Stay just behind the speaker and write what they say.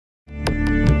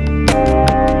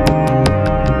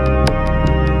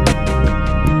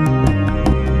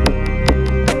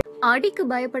அடிக்கு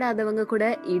பயப்படாதவங்க கூட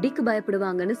இடிக்கு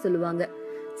பயப்படுவாங்கன்னு சொல்லுவாங்க.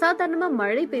 சாதாரணமா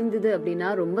மழை பெய்ந்தது அப்படின்னா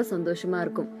ரொம்ப சந்தோஷமா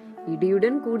இருக்கும்.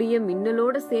 இடியுடன் கூடிய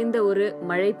மின்னலோட சேர்ந்த ஒரு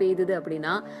மழை பெய்தது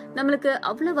அப்படின்னா நம்மளுக்கு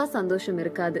அவ்வளவா சந்தோஷம்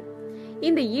இருக்காது.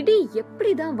 இந்த இடி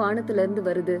எப்படிதான் வானத்துல இருந்து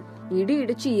வருது? இடி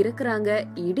இடிச்சு இறக்குறாங்க.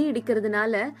 இடி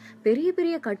இடிக்கிறதுனால பெரிய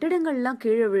பெரிய கட்டிடங்கள் எல்லாம்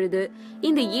கீழே விழுது.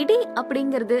 இந்த இடி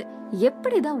அப்படிங்கறது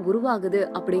எப்படிதான் உருவாகுது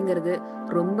அப்படிங்கறது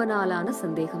ரொம்ப நாளான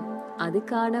சந்தேகம்.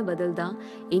 அதுக்கான பதில் தான்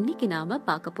இன்னைக்கு நாம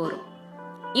பார்க்க போறோம்.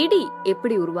 இடி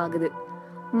எப்படி உருவாகுது?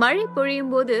 மழை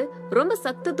பொழியும் போது ரொம்ப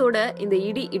சத்தத்தோட இந்த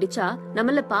இடி இடிச்சா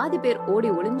நம்மள பாதி பேர் ஓடி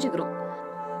ஒளிஞ்சுக்கிறோம்.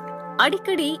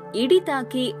 அடிக்கடி இடி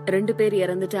தாக்கி 2 பேர்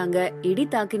இறந்துட்டாங்க, இடி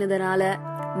தாக்கினதுனால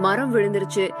மரம்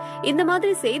விழுந்துருச்சு, இந்த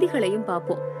மாதிரி செய்திகளையும்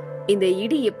பார்ப்போம். இந்த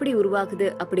இடி எப்படி உருவாகுது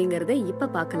அப்படிங்கறத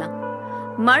இப்ப பார்க்கலாம்.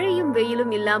 மழையும்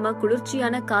வெயிலும் இல்லாம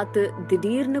குளிர்ச்சியான காத்து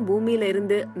திடீர்னு பூமியில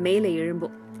இருந்து மேல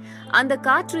எழும்பும். அந்த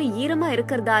காற்று ஈரமா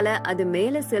இருக்கிறதால அது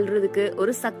மேல செல்றதுக்கு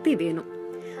ஒரு சக்தி வேணும்.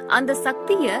 அந்த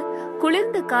சக்திய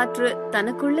குளிர்ந்த காற்று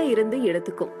தனக்குள்ள இருந்து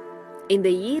எடுத்துக்கும். இந்த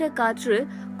ஈர காற்று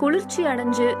குளிர்ச்சி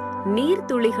அடைஞ்சு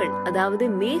நீர்த்துளிகள், அதாவது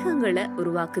மேகங்களை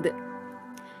உருவாக்குது.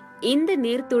 இந்த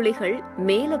நீர்த்துளிகள்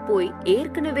மேல போய்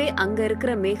ஏற்கனவே அங்க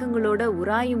இருக்கிற மேகங்களோட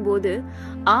உராயும் போது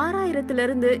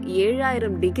 6000 to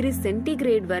 7000 டிகிரி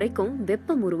சென்டிகிரேட் வரைக்கும்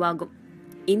வெப்பம் உருவாகும்.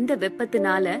 இந்த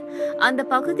வெப்பத்தினால அந்த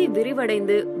பகுதி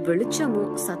விரிவடைந்து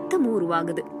வெளிச்சமும் சத்தமும்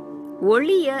உருவாகுது.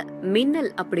 ஒளிய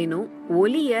மின்னல் அப்படின்னும்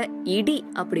ஒலிய இடி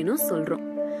அப்படின்னும் சொல்றோம்.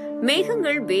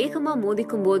 மேகங்கள் வேகமா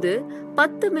மோதிக்கும் போது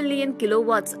 10 மில்லியன்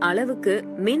கிலோவாட்ஸ் அளவுக்கு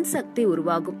மின்சக்தி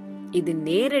உருவாகும். இது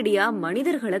நேரடியா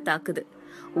மனிதர்களை தாக்குது.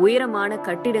 உயரமான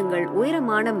கட்டிடங்கள்,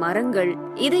 உயரமான மரங்கள்,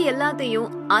 இதை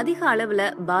எல்லாத்தையும் அதிக அளவுல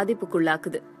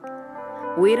பாதிப்புக்குள்ளாக்குது.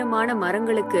 உயரமான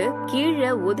மரங்களுக்கு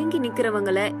கீழே ஒதுங்கி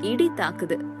நிக்கிறவங்கள இடி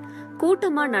தாக்குது.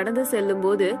 கூட்டமா நடந்து செல்லும்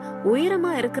போது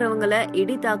உயரமா இருக்கிறவங்கள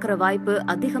இடி தாக்குற வாய்ப்பு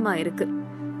அதிகமா இருக்கு.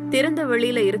 திறந்த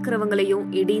வெளியில இருக்கிறவங்களையும்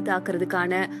இடி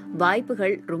தாக்குறதுக்கான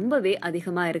வாய்ப்புகள் ரொம்பவே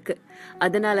அதிகமா இருக்கு.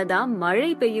 அதனாலதான்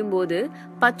மழை பெய்யும் போது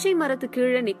பச்சை மரத்து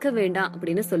கீழே நிக்க வேண்டாம்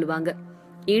அப்படின்னு சொல்லுவாங்க.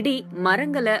 இடி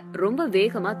மரங்களை ரொம்ப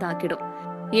வேகமா தாக்கிடும்.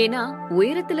 ஏன்னா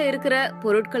உயரத்துல இருக்கிற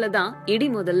பொருட்களை தான் இடி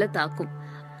முதல்ல தாக்கும்.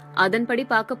 அதன்படி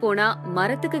பார்க்க போனா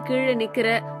மரத்துக்கு கீழே நிக்கிற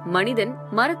மனிதன்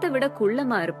மரத்தை விட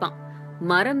குள்ளமா இருப்பான்.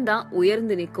 மரம் தான்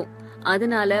உயர்ந்து நிக்கும்.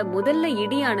 அதனால முதல்ல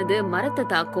இடியானது மரத்தை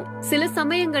தாக்கும். சில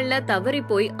சமயங்கள்ல தவறி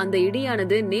போய் அந்த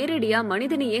இடியானது நேரடியா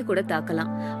மனிதனையே கூட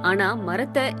தாக்கலாம். ஆனா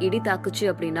மரத்தை இடி தாக்குச்சு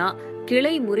அப்படின்னா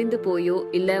கிளை முறிந்து போயோ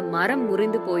இல்ல மரம்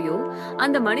முறிந்து போயோ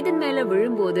அந்த மனிதன் மேல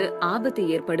விழும்போது ஆபத்து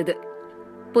ஏற்படுது.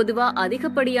 பொதுவா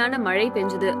அதிகப்படியான மழை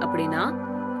பெஞ்சது அப்படின்னா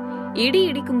இடி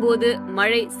இடிக்கும் போது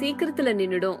மழை சீக்கிரத்துல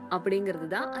நின்னுடும்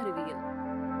அப்படிங்கறதுதான் அறிவியல்.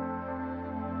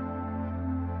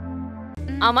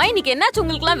 ஆமா, இன்னைக்கு என்னாச்சு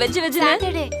உங்களுக்கு எல்லாம்?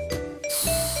 வெஜ்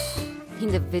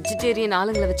இந்த வெஜிடேரியன்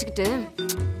ஆளுங்களை வச்சுக்கிட்டு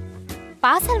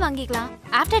பார்சல் வாங்கிக்கலாம்.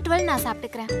 ஆஃப்டர் 12 நான்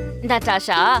சாப்பிட்டுக்கிறேன்.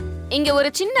 நட்டாஷா, இங்க ஒரு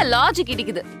சின்ன லாஜிக்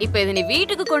இடிக்குது. இப்ப இதை நீ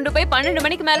வீட்டுக்கு கொண்டு போய் 12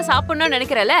 மணிக்கு மேல சாப்பிடணும்னு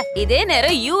நினைக்கிறல, இதே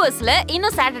நேரம் யூஎஸ்ல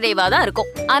இன்னும் சாட்டர்டேவா தான்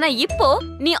இருக்கும். ஆனா இப்போ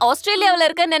நீ ஆஸ்திரேலியாவில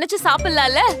இருக்க நினைச்சு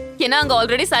சாப்பிடலாம்ல, ஏன்னா அங்க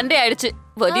ஆல்ரெடி சண்டே ஆயிடுச்சு.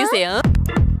 What do you say?